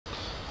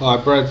Hi,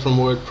 Brad from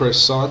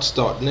WordPress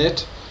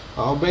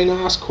I've been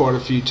asked quite a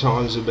few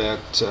times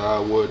about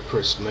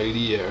WordPress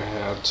media,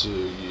 how to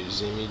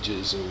use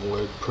images in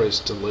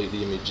WordPress, delete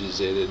images,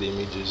 edit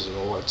images and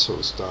all that sort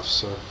of stuff.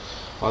 So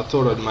I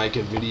thought I'd make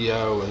a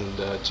video and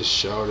just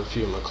show it. A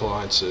few of my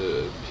clients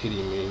are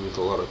hitting me with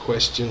a lot of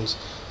questions.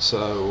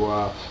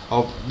 So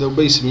there'll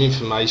be some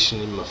information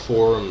in my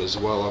forum as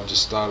well. I've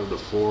just started a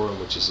forum,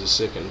 which is the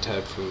second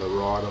tab from the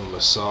right on my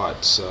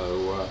site.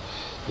 So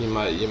you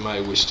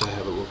may wish to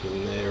have a look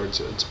in there.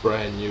 It's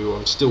brand new.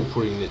 I'm still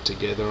putting it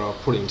together.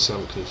 I've put in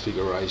some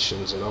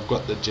configurations, and I've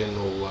got the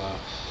general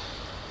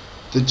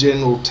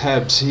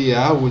tabs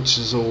here, which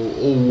is all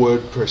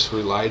WordPress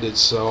related.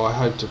 So I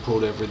hope to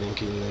put everything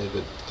in there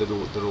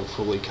that'll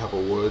fully cover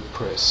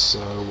WordPress.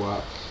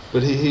 So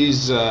but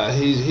here's how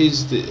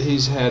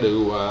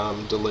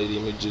to delete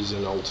images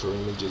and alter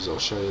images. I'll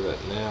show you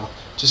that now.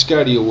 Just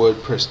go to your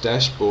WordPress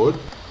dashboard.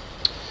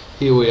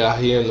 Here we are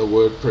here in the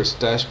WordPress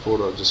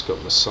dashboard. I've just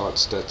got my site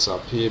stats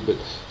up here, but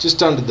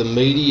just under the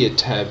media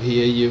tab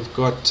here, you've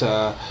got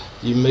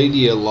your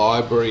media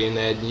library and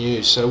add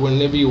new. So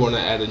whenever you want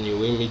to add a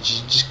new image,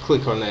 you just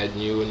click on add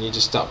new and you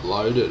just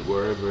upload it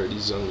wherever it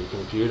is on your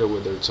computer,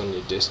 whether it's on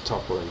your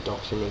desktop or in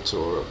documents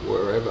or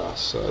wherever.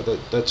 So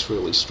that's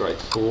really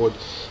straightforward.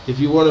 If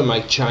you want to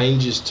make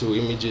changes to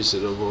images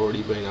that have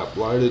already been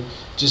uploaded,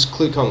 just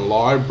click on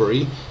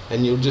library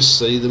and you'll just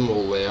see them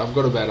all there. I've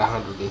got about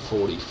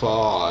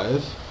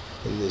 145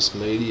 in this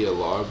media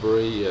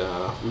library,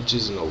 which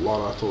isn't a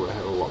lot. I thought I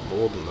had a lot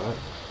more than that.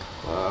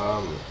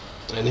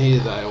 And here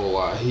they all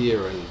are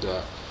here, and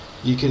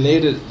you can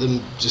edit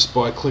them just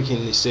by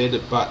clicking this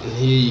edit button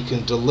here. You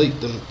can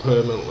delete them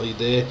permanently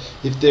there.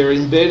 If they're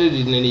embedded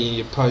in any of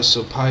your posts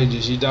or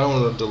pages, you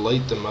don't want to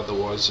delete them,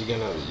 otherwise you're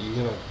gonna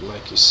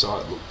make your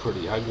site look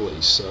pretty ugly.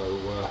 So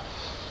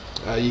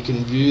you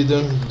can view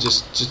them.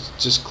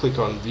 Just click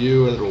on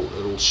view and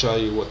it'll show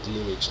you what the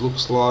image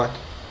looks like.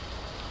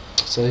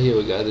 So here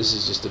we go. This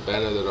is just a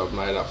banner that I've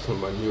made up for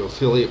my new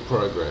affiliate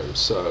program.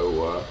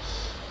 So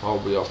I'll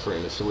be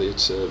offering affiliate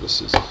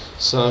services.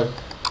 So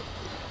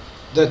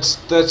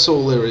that's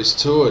all there is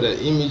to it.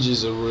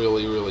 Images are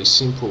really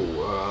simple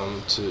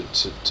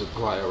to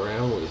play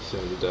around with,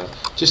 and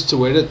just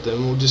to edit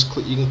them,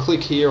 you can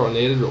click here on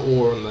edit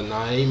or on the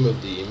name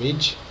of the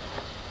image,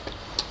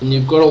 and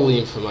you've got all the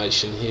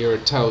information here.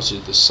 It tells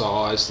you the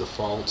size, the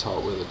file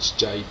type, whether it's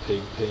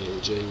JPEG,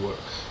 PNG,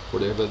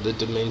 whatever, the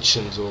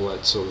dimensions, all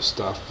that sort of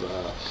stuff,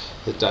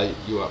 the date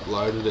you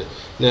uploaded it.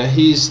 Now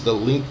here's the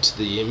link to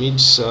the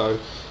image, so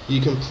you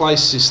can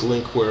place this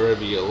link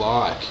wherever you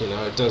like.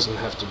 It doesn't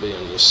have to be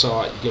on your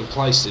site. You can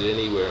place it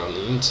anywhere on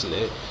the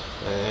internet,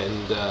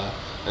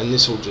 and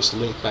this will just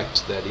link back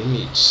to that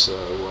image. So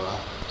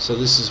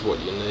this is what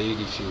you need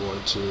if you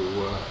want to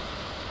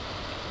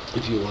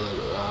want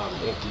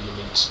the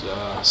image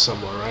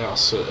somewhere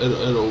else.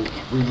 It'll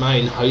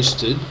remain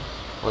hosted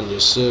on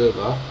your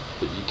server,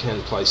 but you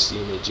can place the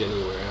image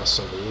anywhere else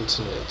on the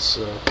internet.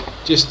 So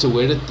just to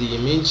edit the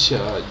image,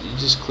 you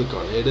just click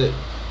on edit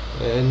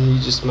and you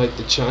just make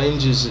the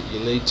changes that you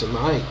need to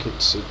make.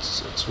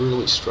 It's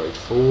really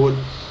straightforward.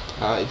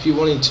 If you're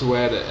wanting to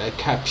add a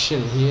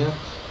caption here,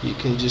 you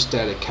can just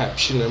add a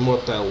caption, and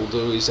what they'll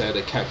do is add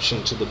a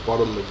caption to the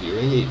bottom of your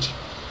image.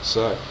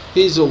 So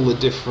here's all the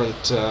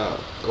different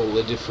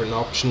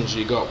options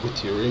you got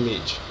with your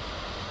image.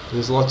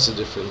 There's lots of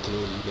different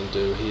things you can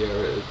do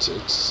here.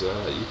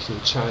 You can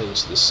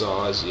change the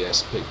size, the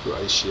aspect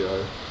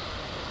ratio.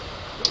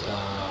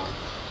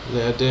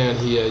 Now down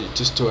here,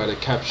 just to add a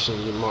caption,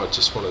 you might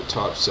just want to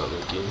type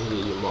something in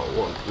here. You might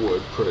want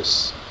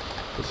WordPress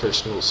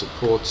professional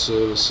support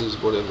services,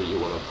 whatever you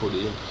want to put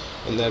in,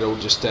 and that'll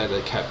just add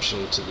a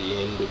caption to the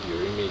end of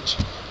your image.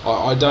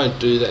 I don't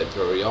do that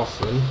very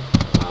often,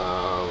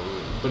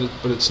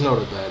 but it's not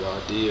a bad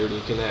idea, and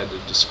you can add a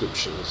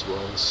description as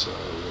well. So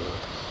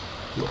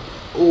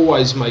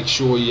always make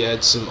sure you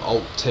add some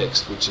alt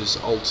text, which is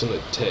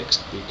alternate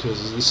text,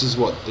 because this is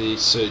what the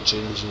search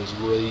engines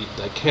read.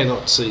 They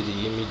cannot see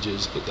the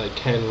images, but they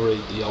can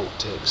read the alt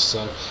text.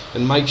 So,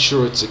 and make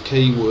sure it's a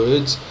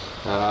keywords,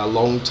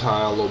 long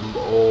tail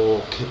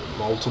or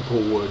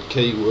multiple word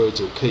keywords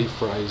or key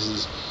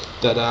phrases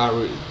that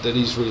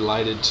is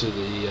related to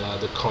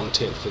the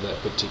content for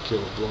that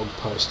particular blog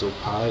post or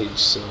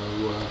page.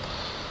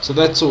 So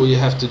that's all you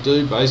have to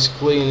do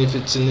basically, and if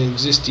it's an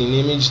existing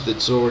image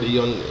that's already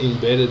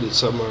embedded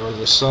somewhere on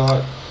your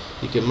site,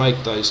 you can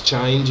make those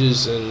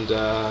changes, and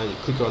you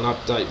click on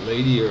update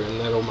media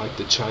and that'll make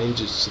the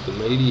changes to the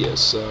media.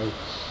 So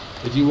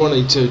if you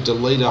wanted to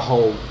delete a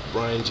whole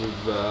range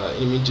of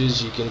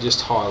images, you can just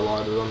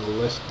highlight it on the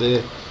left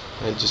there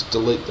and just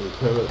delete them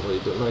permanently,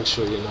 but make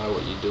sure you know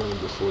what you're doing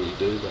before you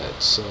do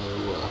that. So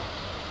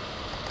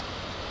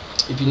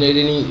if you need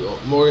any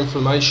more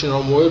information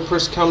on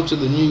WordPress, come to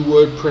the new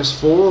WordPress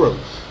forum.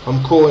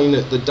 I'm calling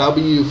it the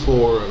W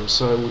forum,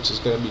 which is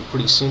going to be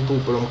pretty simple,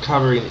 but I'm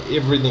covering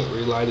everything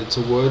related to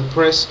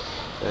WordPress,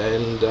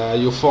 and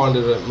you'll find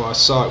it at my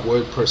site,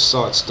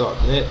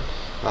 wordpresssites.net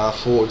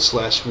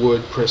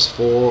 /WordPress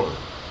forum.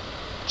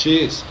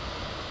 Cheers.